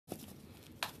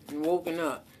and woken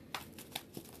up.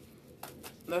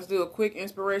 Let's do a quick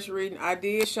inspiration reading. I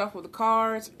did shuffle the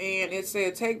cards, and it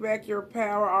said, take back your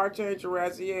power, Archangel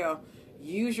Raziel.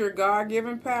 Use your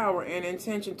God-given power and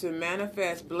intention to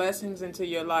manifest blessings into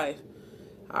your life.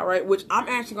 All right, which I'm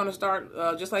actually going to start,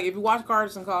 just like if you watch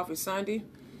Cards and Coffee Sunday,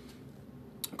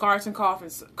 Cards and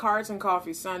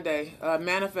Coffee Sunday,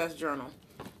 manifest journal.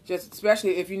 Just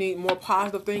especially if you need more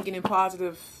positive thinking and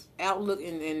positive outlook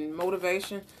and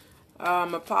motivation.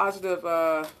 A positive,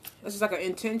 this is like an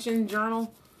intention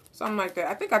journal, something like that.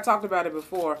 I think I talked about it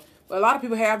before. But a lot of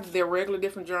people have their regular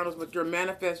different journals, but your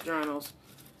manifest journals,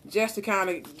 just to kind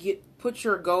of put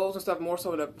your goals and stuff more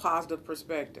so in a positive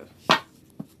perspective.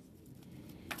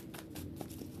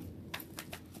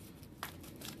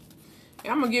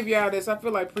 And I'm going to give you all this. I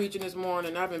feel like preaching this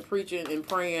morning. I've been preaching and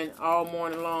praying all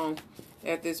morning long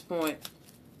at this point.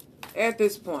 At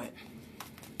this point.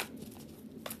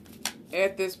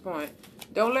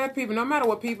 Don't let people, no matter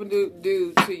what people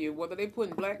do to you, whether they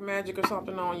putting black magic or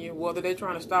something on you, whether they're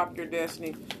trying to stop your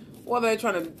destiny, whether they're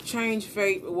trying to change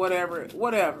fate, whatever.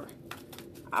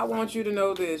 I want you to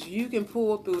know this. You can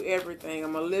pull through everything.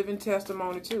 I'm a living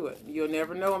testimony to it. You'll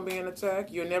never know I'm being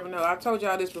attacked. You'll never know. I've told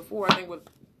y'all this before, I think with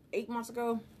 8 months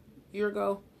ago, a year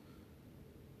ago.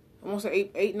 I want to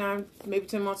say 8, 9, maybe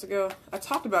 10 months ago. I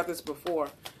talked about this before.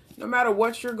 No matter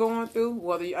what you're going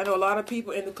through, I know a lot of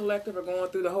people in the collective are going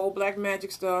through the whole black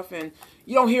magic stuff, and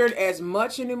you don't hear it as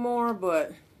much anymore,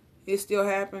 but it still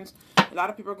happens. A lot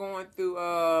of people are going through,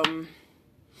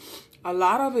 a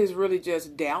lot of it is really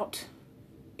just doubt,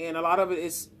 and a lot of it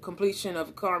is completion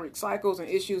of karmic cycles and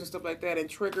issues and stuff like that, and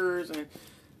triggers and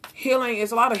healing.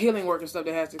 It's a lot of healing work and stuff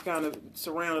that has to kind of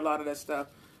surround a lot of that stuff.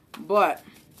 But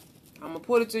I'm going to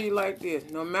put it to you like this.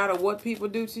 No matter what people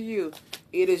do to you,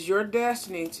 it is your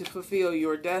destiny to fulfill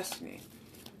your destiny.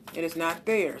 It is not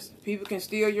theirs. People can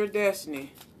steal your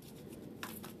destiny,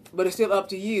 but it's still up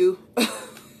to you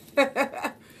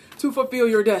to fulfill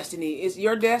your destiny.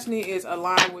 Your destiny is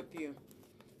aligned with you.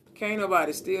 Can't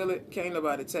nobody steal it. Can't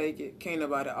nobody take it. Can't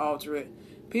nobody alter it.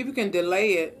 People can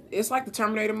delay it. It's like the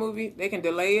Terminator movie. They can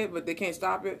delay it, but they can't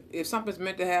stop it. If something's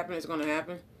meant to happen, it's going to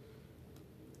happen.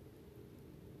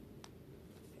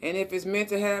 And if it's meant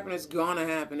to happen, it's going to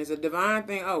happen. It's a divine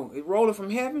thing. Oh, it's rolling from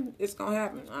heaven. It's going to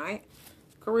happen. All right?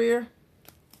 Career.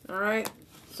 All right?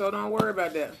 So don't worry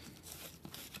about that.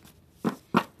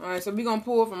 All right, so we're going to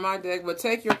pull from my deck. But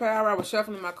take your power. I was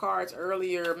shuffling my cards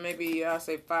earlier, maybe I'll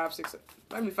say 5, 6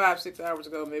 hours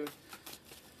ago, maybe.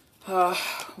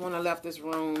 When I left this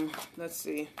room. Let's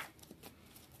see.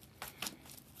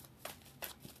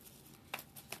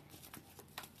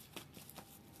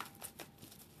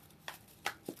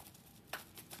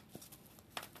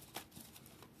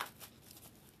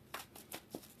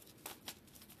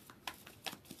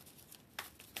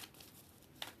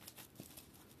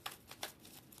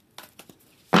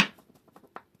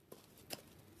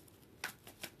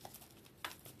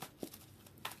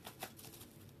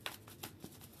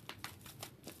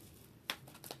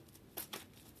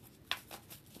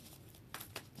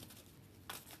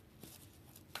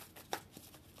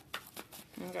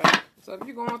 Okay, so if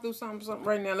you're going through something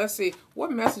right now, let's see.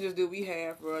 What messages do we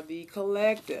have for the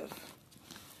collective?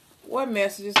 What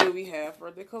messages do we have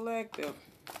for the collective?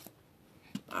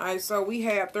 All right, so we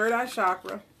have third eye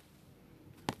chakra.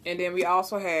 And then we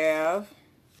also have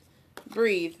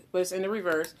breathe, but it's in the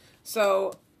reverse.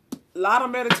 So a lot of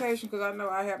meditation, because I know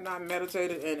I have not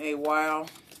meditated in a while.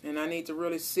 And I need to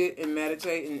really sit and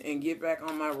meditate and get back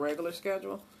on my regular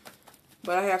schedule.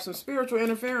 But I have some spiritual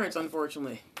interference,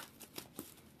 unfortunately.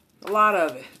 A lot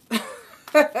of it.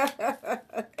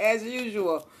 As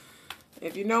usual.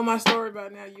 If you know my story by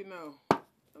now, you know.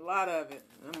 A lot of it.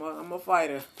 I'm a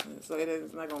fighter. So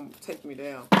it's not going to take me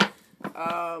down.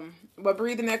 But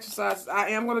breathing exercises. I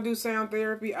am going to do sound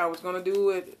therapy. I was going to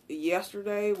do it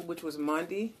yesterday, which was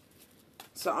Monday.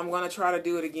 So I'm going to try to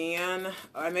do it again.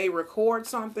 I may record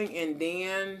something and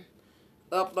then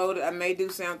upload it. I may do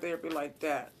sound therapy like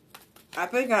that. I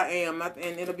think I am.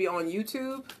 And it'll be on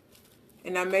YouTube.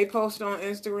 And I may post it on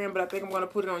Instagram, but I think I'm going to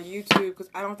put it on YouTube because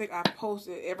I don't think I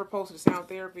ever posted sound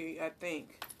therapy, I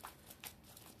think.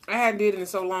 I hadn't did it in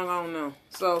so long, I don't know.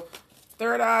 So,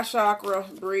 third eye chakra,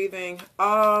 breathing.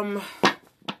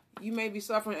 You may be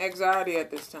suffering anxiety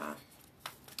at this time.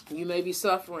 You may be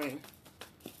suffering.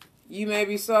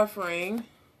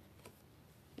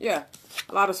 Yeah,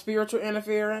 a lot of spiritual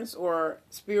interference or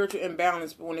spiritual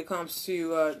imbalance when it comes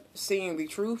to seeing the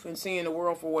truth and seeing the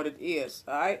world for what it is,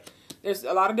 all right? There's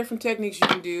a lot of different techniques you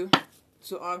can do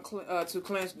to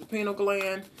cleanse the pineal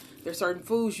gland. There's certain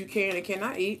foods you can and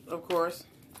cannot eat, of course,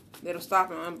 that'll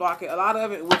stop and unblock it. A lot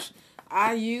of it, which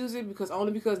I use it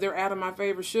only because they're out of my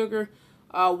favorite sugar.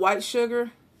 White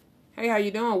sugar. Hey, how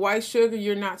you doing? White sugar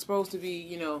you're not supposed to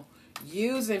be,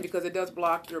 using because it does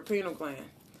block your pineal gland.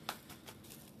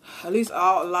 At least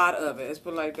a lot of it. Let's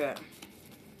put it like that.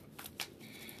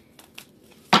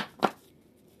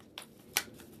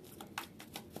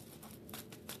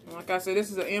 Like I said,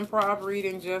 this is an improv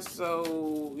reading just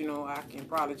so, I can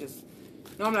probably just...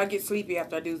 Normally I get sleepy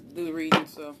after I do the reading,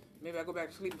 so maybe I go back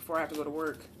to sleep before I have to go to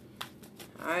work.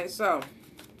 Alright, so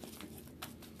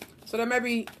there may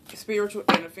be spiritual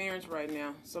interference right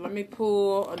now. So let me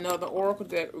pull another oracle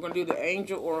deck. We're going to do the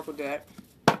angel oracle deck.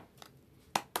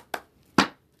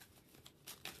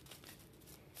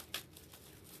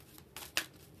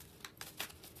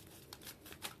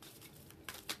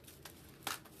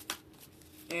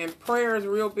 And prayer is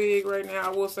real big right now.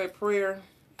 I will say prayer.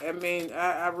 I mean,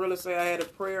 I really say I had a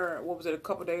prayer, what was it, a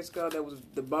couple days ago, that was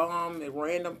the bomb, a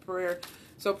random prayer.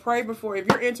 So pray before, if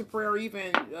you're into prayer,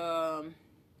 even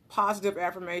positive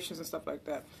affirmations and stuff like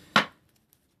that,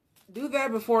 do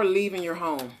that before leaving your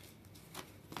home.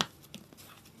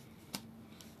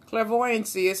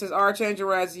 Clairvoyancy, it says, Archangel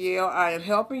Raziel, I am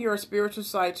helping your spiritual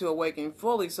sight to awaken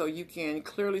fully so you can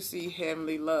clearly see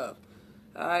heavenly love.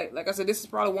 Alright, like I said, this is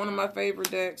probably one of my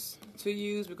favorite decks to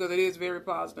use because it is very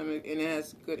positive and it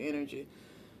has good energy.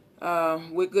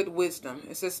 With good wisdom.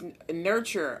 It says,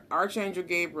 nurture, Archangel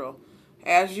Gabriel.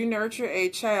 As you nurture a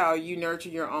child, you nurture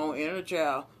your own inner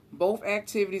child. Both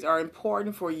activities are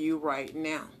important for you right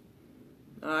now.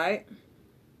 Alright?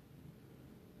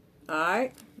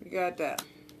 Alright? You got that.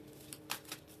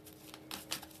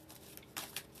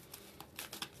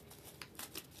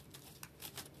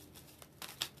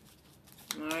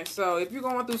 Alright, so if you're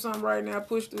going through something right now,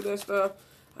 push through that stuff.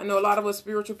 I know a lot of us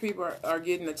spiritual people are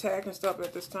getting attacked and stuff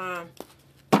at this time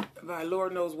by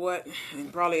Lord knows what,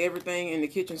 and probably everything in the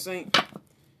kitchen sink.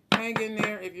 Hang in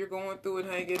there. If you're going through it,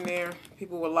 hang in there.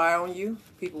 People will lie on you.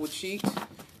 People will cheat.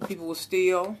 People will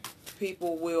steal.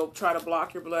 People will try to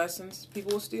block your blessings.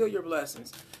 People will steal your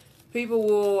blessings. People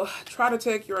will try to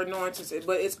take your anointings,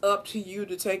 but it's up to you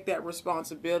to take that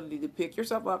responsibility to pick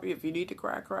yourself up. If you need to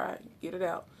cry, cry. Get it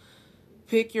out.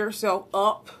 Pick yourself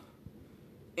up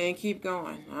and keep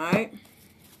going, alright?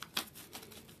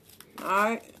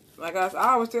 Alright? Like I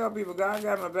always tell people, God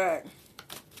got my back.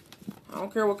 I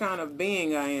don't care what kind of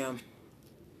being I am.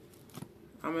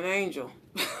 I'm an angel.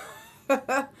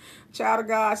 Child of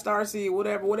God, starseed,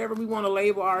 whatever we want to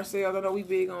label ourselves. I know we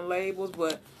big on labels,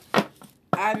 but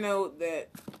I know that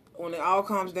when it all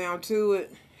comes down to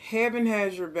it, heaven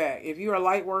has your back. If you're a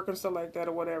light worker and stuff like that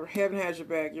or whatever, heaven has your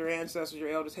back. Your ancestors, your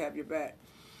elders have your back.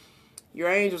 Your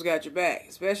angels got your back.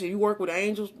 Especially if you work with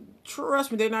angels,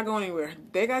 trust me, they're not going anywhere.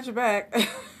 They got your back.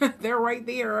 They're right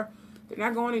there. They're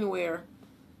not going anywhere.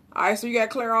 Alright, so you got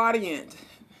clairaudient.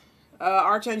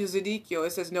 Archangel Zedekiel,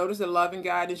 it says, notice the loving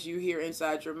guidance you hear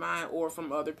inside your mind or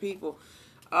from other people.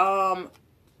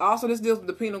 Also, this deals with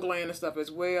the pineal gland and stuff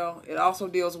as well. It also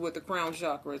deals with the crown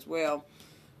chakra as well.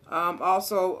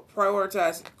 Also,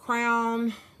 prioritize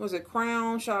crown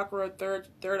chakra,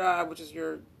 third eye, which is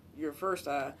your first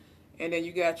eye. And then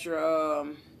you got your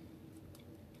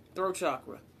throat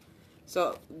chakra.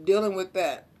 So, dealing with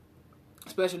that,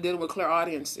 especially dealing with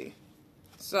clairaudiency.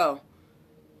 So,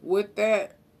 with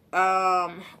that,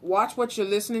 watch what you're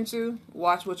listening to.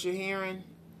 Watch what you're hearing.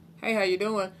 Hey, how you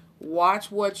doing? Watch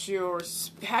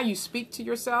how you speak to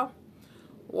yourself.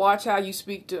 Watch how you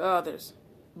speak to others.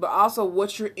 But also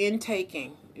what you're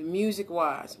intaking,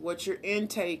 music-wise. What you're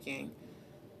intaking,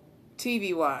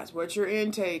 TV-wise. What you're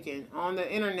intaking on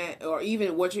the internet. Or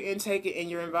even what you're intaking in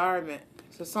your environment.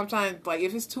 So sometimes, like,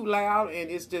 if it's too loud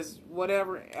and it's just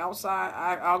whatever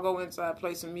outside, I'll go inside,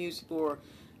 play some music, or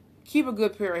keep a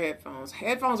good pair of headphones.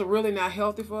 Headphones are really not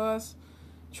healthy for us.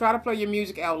 Try to play your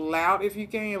music out loud if you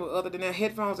can, but other than that,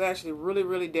 headphones are actually really,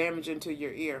 really damaging to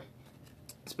your ear,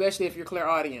 especially if you're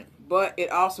clairaudient. But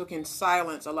it also can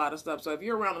silence a lot of stuff. So if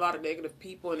you're around a lot of negative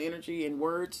people and energy and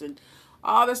words and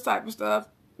all this type of stuff,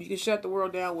 you can shut the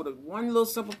world down with one little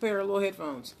simple pair of little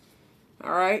headphones.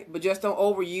 Alright, but just don't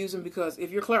overuse them, because if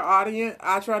you're clairaudient,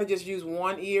 I try to just use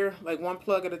one ear, like one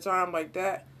plug at a time like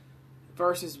that,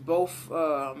 versus both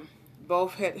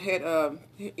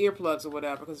earplugs or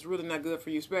whatever, because it's really not good for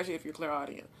you, especially if you're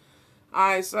clairaudient.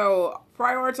 Alright, so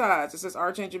prioritize. It says,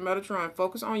 Archangel Metatron,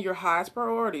 focus on your highest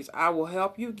priorities. I will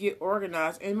help you get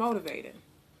organized and motivated.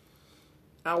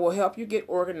 I will help you get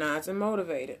organized and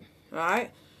motivated.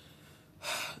 Alright?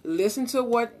 Listen to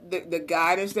what the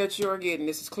guidance that you're getting.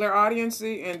 This is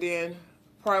clairaudiency and then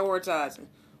prioritizing.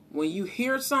 When you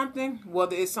hear something,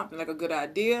 whether it's something like a good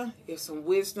idea, it's some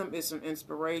wisdom, it's some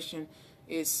inspiration,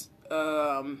 it's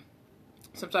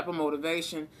some type of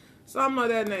motivation, something of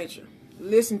that nature.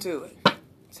 Listen to it.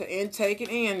 Take it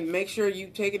in. Make sure you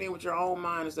take it in with your own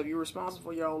mind and stuff. You're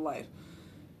responsible for your own life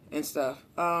and stuff.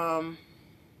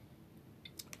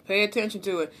 Pay attention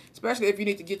to it, especially if you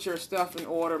need to get your stuff in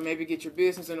order, maybe get your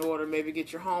business in order, maybe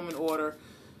get your home in order,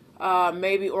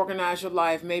 maybe organize your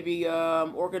life, maybe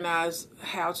organize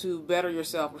how to better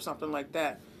yourself or something like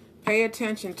that. Pay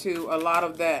attention to a lot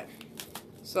of that.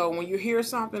 So when you hear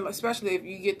something, especially if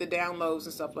you get the downloads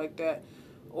and stuff like that,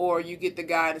 or you get the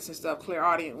guidance and stuff,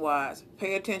 clairaudient-wise,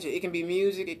 pay attention. It can be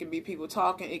music, it can be people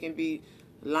talking, it can be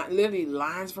literally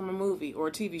lines from a movie or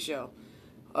a TV show.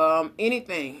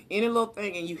 Anything, any little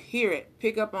thing, and you hear it,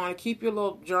 pick up on it, keep your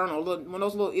little journal, one of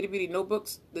those little itty-bitty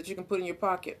notebooks that you can put in your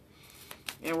pocket,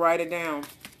 and write it down.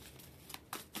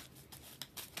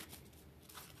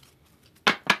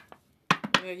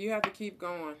 Yeah, you have to keep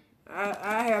going.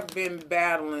 I have been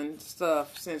battling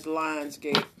stuff since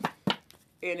Lionsgate,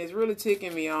 and it's really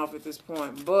ticking me off at this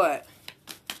point, but,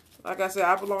 like I said,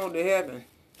 I belong to heaven.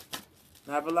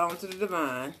 I belong to the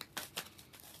divine.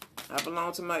 I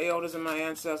belong to my elders and my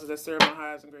ancestors that serve my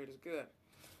highest and greatest good.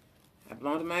 I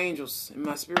belong to my angels and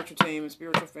my spiritual team and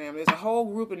spiritual family. There's a whole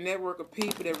group and network of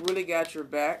people that really got your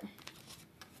back.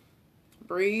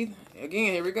 Breathe.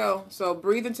 Again, here we go. So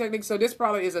breathing technique. So this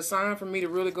probably is a sign for me to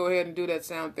really go ahead and do that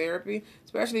sound therapy,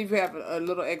 especially if you have a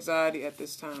little anxiety at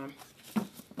this time.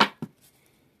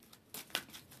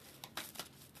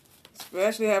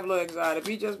 Especially have a little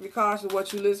anxiety. Be cautious of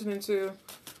what you're listening to.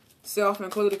 Self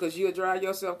included, because you'll drive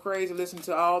yourself crazy listening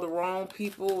to all the wrong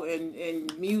people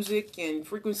and music and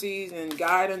frequencies and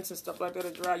guidance and stuff like that.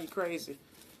 It'll drive you crazy.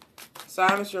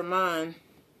 Silence your mind.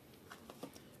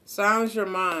 Silence your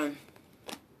mind.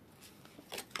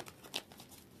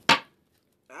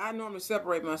 I normally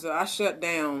separate myself. I shut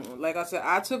down. Like I said,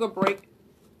 I took a break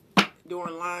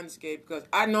during Lionsgate because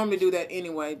I normally do that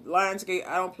anyway. Lionsgate,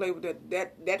 I don't play with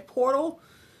that portal.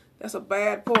 That's a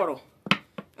bad portal.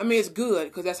 I mean, it's good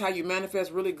because that's how you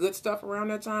manifest really good stuff around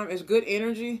that time. It's good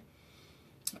energy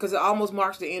because it almost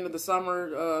marks the end of the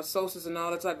summer solstice and all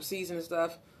that type of season and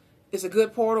stuff. It's a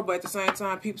good portal, but at the same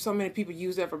time, so many people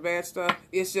use that for bad stuff.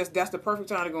 It's just, that's the perfect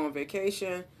time to go on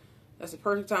vacation. That's the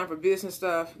perfect time for business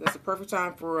stuff. That's the perfect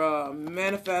time for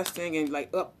manifesting and like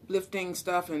uplifting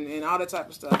stuff and all that type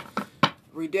of stuff.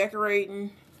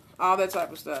 Redecorating, all that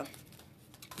type of stuff.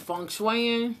 Feng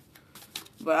shuiing.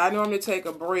 But I normally take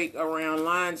a break around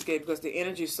Lionsgate because the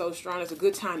energy is so strong. It's a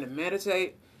good time to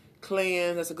meditate,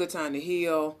 cleanse. It's a good time to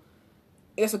heal.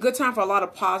 It's a good time for a lot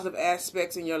of positive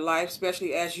aspects in your life,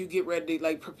 especially as you get ready to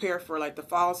like prepare for like the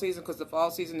fall season, because the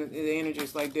fall season, the energy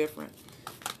is like different.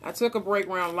 I took a break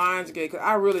around Lionsgate because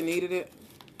I really needed it.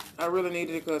 I really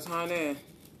needed it because, honey,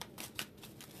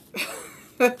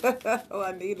 oh,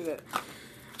 I needed it.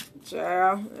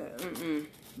 Child,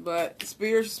 But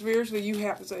spiritually, you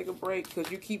have to take a break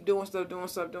because you keep doing stuff, you're going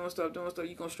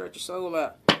to stretch your soul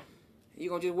out. You're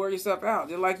going to just wear yourself out.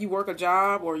 Just like you work a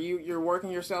job or you're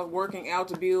working out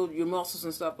to build your muscles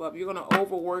and stuff up. You're going to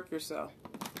overwork yourself.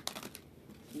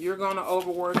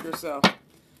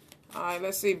 All right,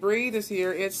 let's see. Breathe is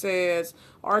here. It says,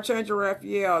 Archangel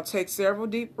Raphael, take several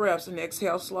deep breaths and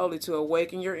exhale slowly to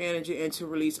awaken your energy and to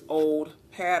release old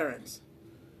patterns.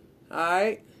 All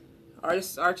right.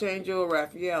 Archangel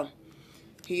Raphael.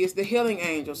 He is the healing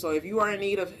angel. So if you are in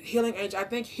need of healing angel, I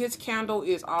think his candle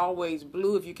is always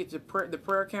blue. If you get the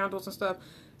prayer candles and stuff,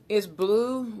 it's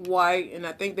blue, white, and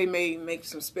I think they may make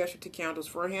some specialty candles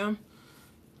for him.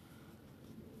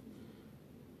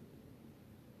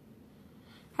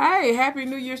 Hey, Happy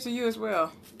New Year to you as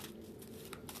well.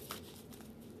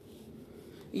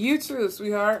 You too,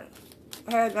 sweetheart.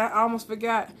 I almost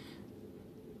forgot.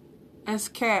 That's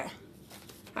Kat.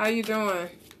 How you doing?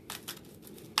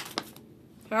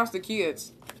 How's the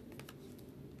kids?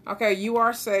 Okay, you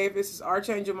are safe. This is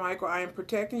Archangel Michael. I am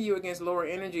protecting you against lower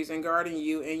energies and guarding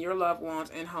you and your loved ones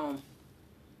and home.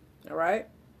 All right?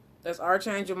 That's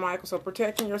Archangel Michael. So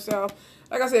protecting yourself.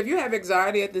 Like I said, if you have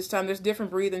anxiety at this time, there's different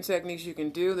breathing techniques you can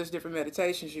do. There's different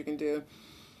meditations you can do.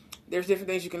 There's different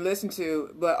things you can listen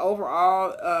to. But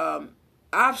overall,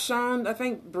 I've shown, I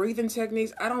think, breathing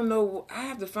techniques. I don't know. I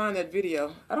have to find that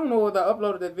video. I don't know whether I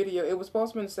uploaded that video. It was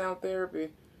supposed to be in sound therapy.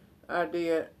 I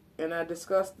did. And I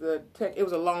discussed the tech. It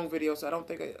was a long video, so I don't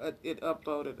think it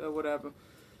uploaded or whatever.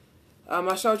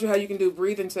 I showed you how you can do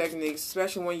breathing techniques,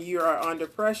 especially when you are under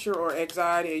pressure or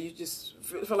anxiety, and you just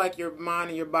feel like your mind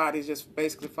and your body is just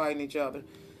basically fighting each other.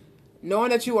 Knowing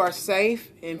that you are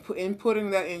safe and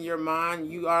putting that in your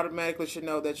mind, you automatically should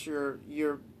know that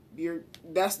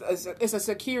it's a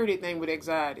security thing with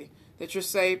anxiety, that you're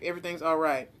safe, everything's all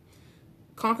right.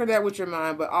 Conquer that with your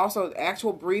mind, but also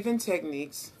actual breathing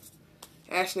techniques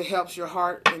actually helps your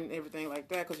heart and everything like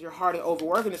that, because your heart is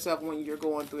overworking itself when you're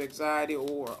going through anxiety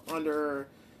or under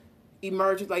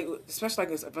emergency, like especially like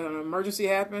this, if an emergency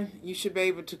happens, you should be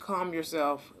able to calm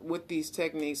yourself with these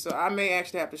techniques. So I may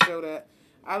actually have to show that.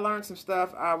 I learned some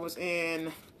stuff. I was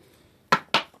an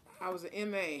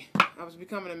MA. I was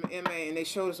becoming an MA, and they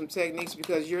showed us some techniques,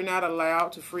 because you're not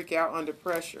allowed to freak out under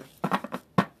pressure.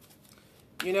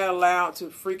 You're not allowed to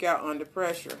freak out under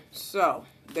pressure. So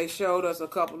they showed us a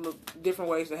couple of different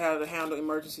ways to how to handle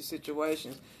emergency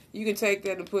situations. You can take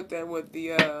that and put that with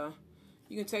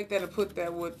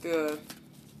the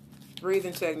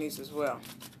breathing techniques as well.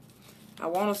 I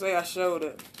want to say I showed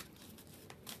it.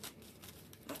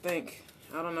 I think.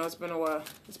 I don't know. It's been a while.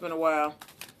 It's been a while.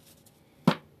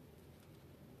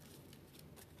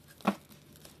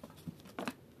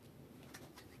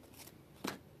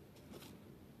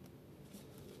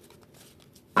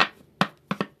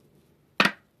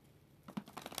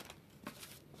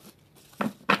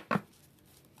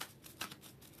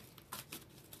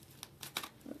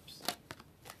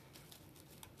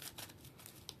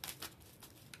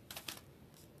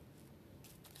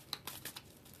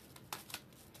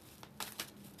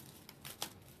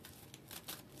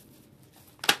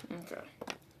 Okay.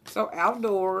 So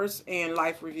outdoors and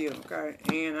life review. Okay.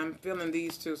 And I'm feeling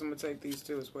these two, so I'm going to take these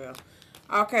two as well.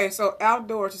 Okay, so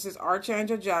outdoors, it says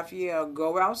Archangel Jophiel,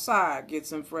 go outside, get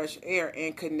some fresh air,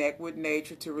 and connect with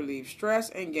nature to relieve stress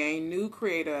and gain new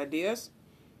creative ideas.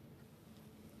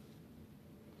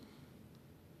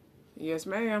 Yes,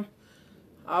 ma'am.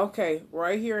 Okay,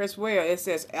 right here as well, it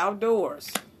says outdoors.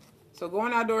 So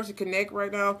going outdoors to connect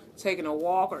right now, taking a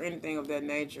walk or anything of that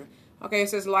nature. Okay, it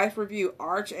says life review,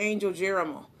 Archangel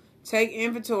Jeremiah. Take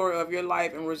inventory of your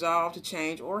life and resolve to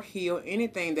change or heal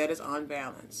anything that is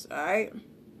unbalanced. All right?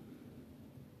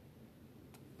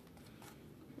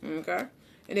 Okay.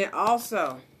 And then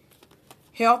also,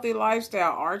 healthy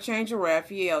lifestyle, Archangel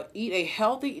Raphael. Eat a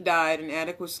healthy diet and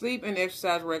adequate sleep and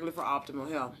exercise regularly for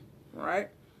optimal health. All right?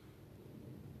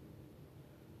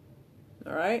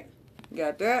 All right?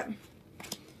 Got that?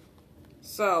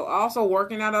 So, also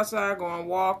working out outside, going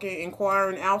walking,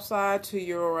 inquiring outside to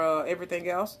your everything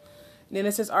else. Then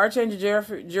it says, Archangel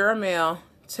Jeremiah,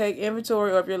 take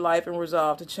inventory of your life and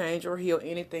resolve to change or heal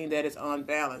anything that is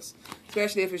unbalanced,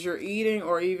 especially if it's your eating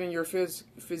or even your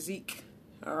physique.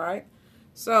 All right?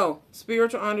 So,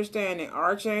 spiritual understanding,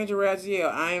 Archangel Raziel,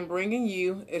 I am bringing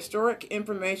you historic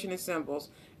information and symbols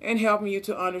and helping you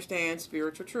to understand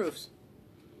spiritual truths.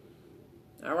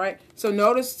 All right? So,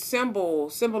 notice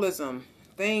symbolism,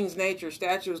 things, nature,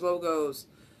 statues, logos,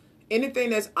 anything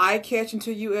that's eye-catching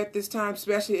to you at this time,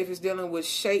 especially if it's dealing with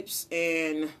shapes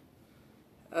and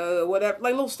whatever,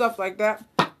 like little stuff like that.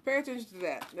 Pay attention to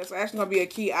that. That's actually going to be a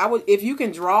key. If you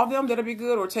can draw them, that'll be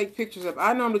good, or take pictures of.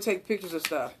 I normally take pictures of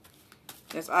stuff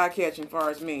that's eye-catching as far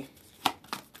as me.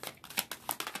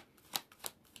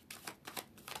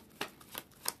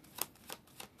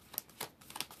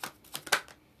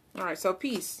 All right, so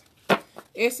peace.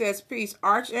 It says peace,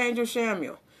 Archangel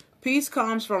Samuel. Peace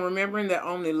comes from remembering that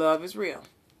only love is real.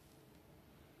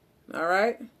 All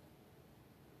right?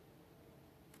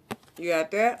 You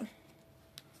got that?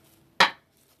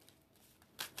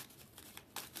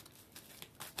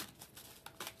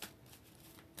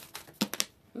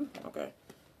 Ooh, okay.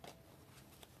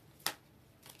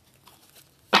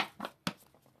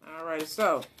 All right,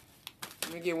 so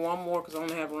let me get one more because I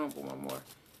only have room for one more.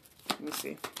 Let me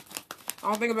see. I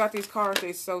don't think about these cards.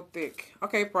 They're so thick.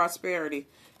 Okay, prosperity.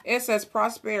 It says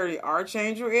prosperity,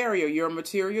 Archangel Ariel. Your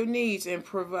material needs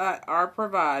are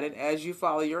provided as you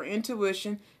follow your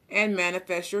intuition and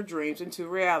manifest your dreams into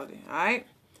reality. All right?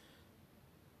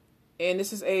 And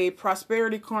this is a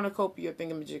prosperity cornucopia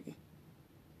thingamajiggy.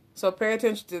 So pay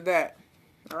attention to that.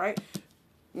 All right?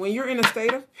 When you're in a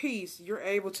state of peace, you're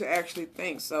able to actually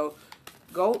think. So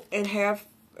go and have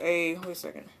a... Wait a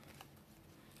second.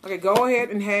 Okay, go ahead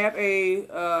and have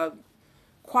a...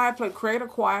 quiet place. Create a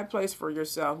quiet place for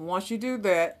yourself. Once you do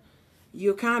that,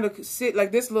 you kind of sit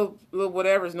like this little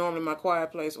whatever is normally my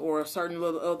quiet place, or a certain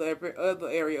little other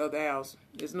area of the house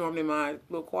is normally my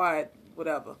little quiet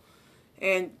whatever.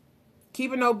 And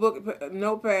keep a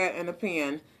notepad, and a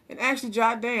pen, and actually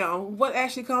jot down what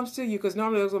actually comes to you, because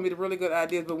normally those are going to be the really good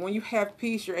ideas. But when you have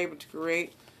peace, you're able to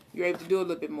create. You're able to do a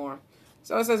little bit more.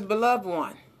 So it says, beloved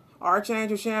one,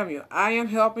 Archangel Samuel, I am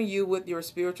helping you with your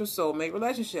spiritual soulmate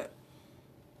relationship.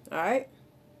 All right?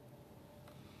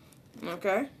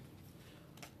 Okay.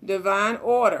 Divine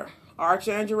order.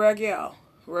 Archangel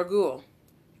Raguel.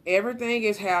 Everything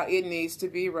is how it needs to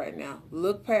be right now.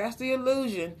 Look past the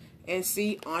illusion and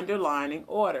see underlining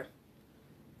order.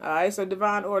 All right, so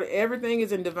divine order. Everything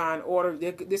is in divine order.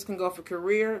 This can go for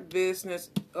career,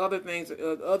 business, other things,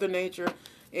 other nature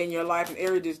in your life and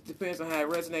area. Just depends on how it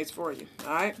resonates for you.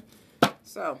 All right,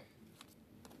 so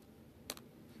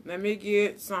let me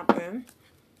get something.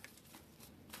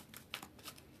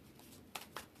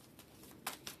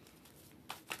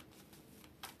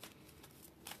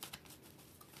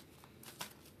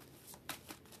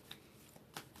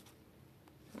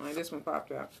 All right, this one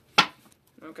popped out.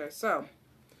 Okay, so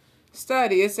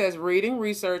study. It says reading,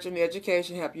 research, and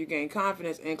education help you gain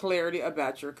confidence and clarity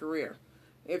about your career.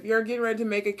 If you're getting ready to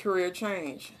make a career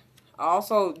change,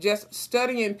 also just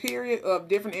studying period of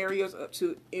different areas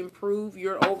to improve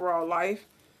your overall life,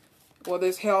 whether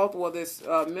it's health, whether it's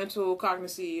mental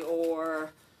cognition,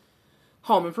 or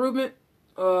home improvement.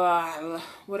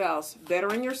 What else?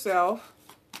 Bettering yourself,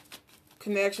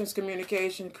 connections,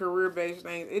 communication, career-based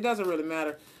things. It doesn't really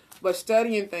matter. But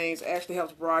studying things actually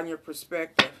helps broaden your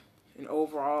perspective and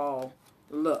overall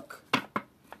look.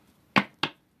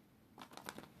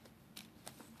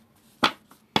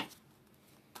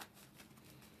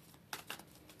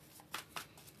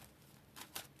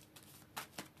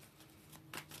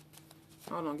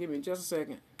 Hold on, give me just a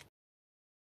second.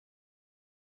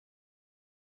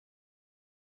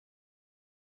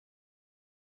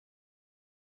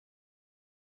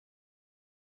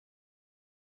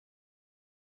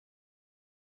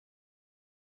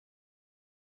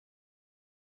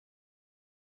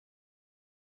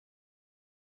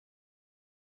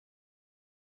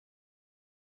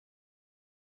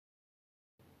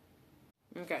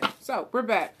 Okay, so we're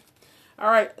back.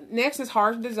 All right, next is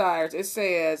heart desires. It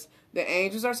says the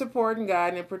angels are supporting,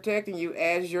 guiding, and protecting you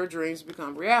as your dreams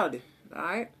become reality. All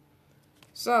right.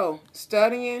 So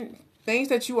studying things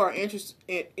that you are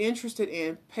interested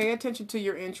in. Pay attention to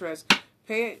your interests.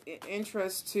 Pay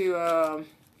attention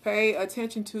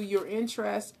to your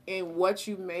interest in what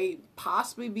you may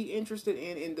possibly be interested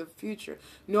in the future.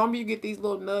 Normally you get these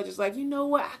little nudges like, you know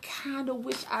what, I kind of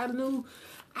wish I knew.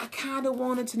 I kind of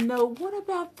wanted to know, what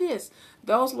about this?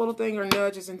 Those little things are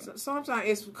nudges, and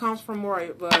sometimes it comes from more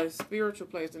of a spiritual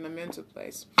place than a mental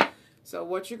place. So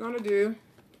what you're going to do,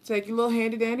 take your little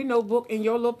handy-dandy notebook and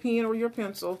your little pen or your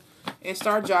pencil and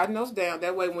start jotting those down.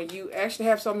 That way when you actually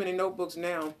have so many notebooks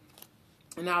now,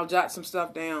 and I'll jot some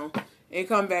stuff down and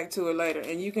come back to it later.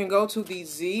 And you can go to the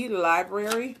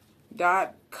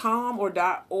zlibrary.com or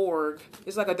 .org.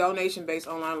 It's like a donation-based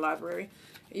online library.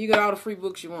 And you get all the free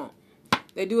books you want.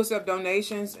 They do accept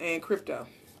donations and crypto.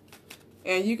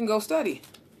 And you can go study.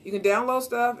 You can download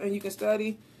stuff and you can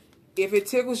study. If it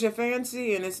tickles your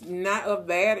fancy and it's not of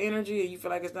bad energy and you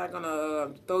feel like it's not going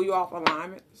to throw you off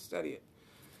alignment, study it.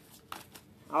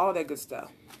 All that good stuff.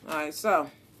 All right,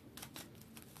 so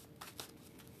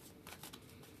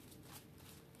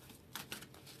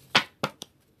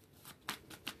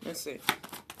let's see.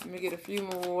 Let me get a few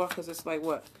more because it's like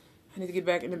what? I need to get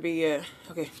back in the bed.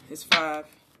 Okay, it's 5.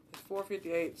 It's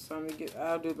 4:58, so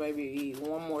I'll do maybe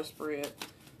one more spread.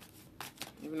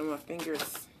 Even though my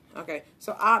fingers. Okay,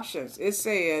 so options. It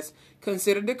says,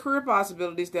 consider the career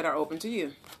possibilities that are open to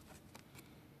you.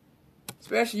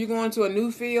 Especially you going to a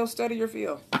new field, study your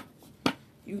field.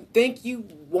 You think you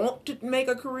want to make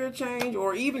a career change,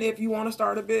 or even if you want to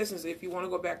start a business, if you want to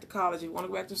go back to college, if you want to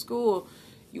go back to school,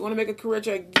 you want to make a career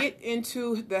change, get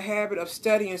into the habit of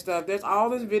studying stuff. There's all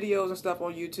these videos and stuff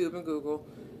on YouTube and Google.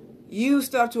 Use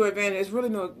stuff to advantage. There's really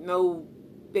no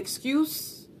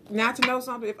excuse not to know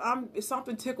something. If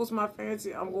something tickles my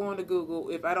fancy, I'm going to Google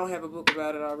if I don't have a book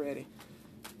about it already.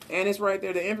 And it's right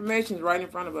there. The information is right in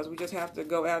front of us. We just have to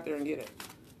go out there and get it.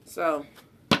 So,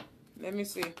 let me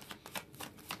see.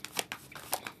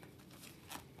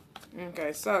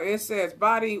 Okay, so it says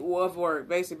body of work,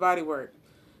 basic body work.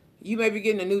 You may be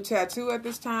getting a new tattoo at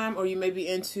this time, or you may be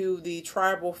into the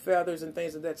tribal feathers and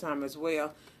things at that time as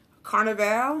well.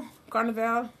 Carnival,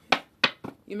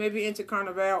 you may be into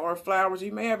carnival or flowers.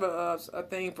 You may have a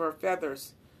thing for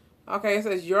feathers. Okay, it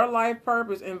says your life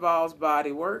purpose involves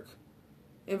body work.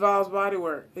 They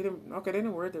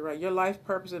didn't word it right. Your life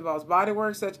purpose involves body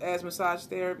work such as massage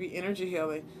therapy, energy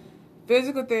healing,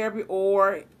 physical therapy,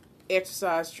 or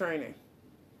exercise training.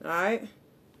 All right?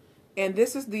 And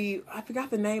this is I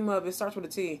forgot the name of it. It starts with a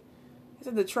T. Is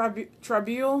it the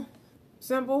tribule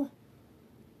symbol?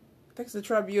 I think it's the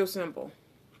tribule symbol.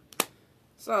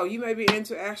 So you may be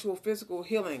into actual physical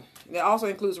healing. And that also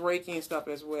includes Reiki and stuff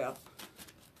as well.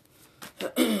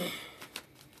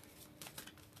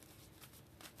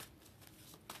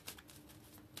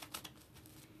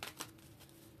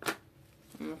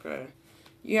 Okay.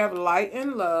 You have light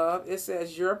and love. It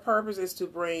says your purpose is to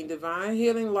bring divine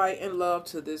healing, light, and love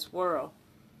to this world.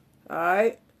 All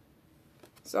right.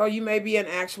 So you may be an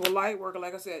actual light worker.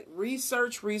 Like I said,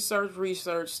 research, research,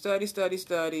 research, study, study,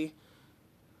 study.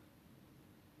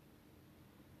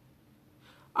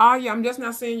 Oh, yeah, I'm just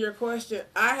not seeing your question.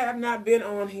 I have not been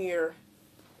on here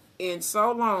in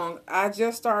so long. I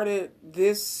just started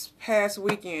this past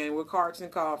weekend with Carts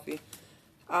and Coffee.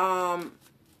 I'm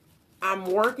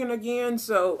working again,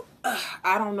 so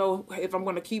I don't know if I'm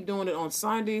going to keep doing it on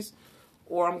Sundays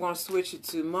or I'm going to switch it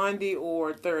to Monday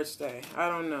or Thursday. I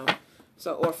don't know.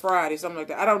 So, or Friday, something like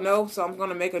that. I don't know, so I'm going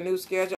to make a new schedule.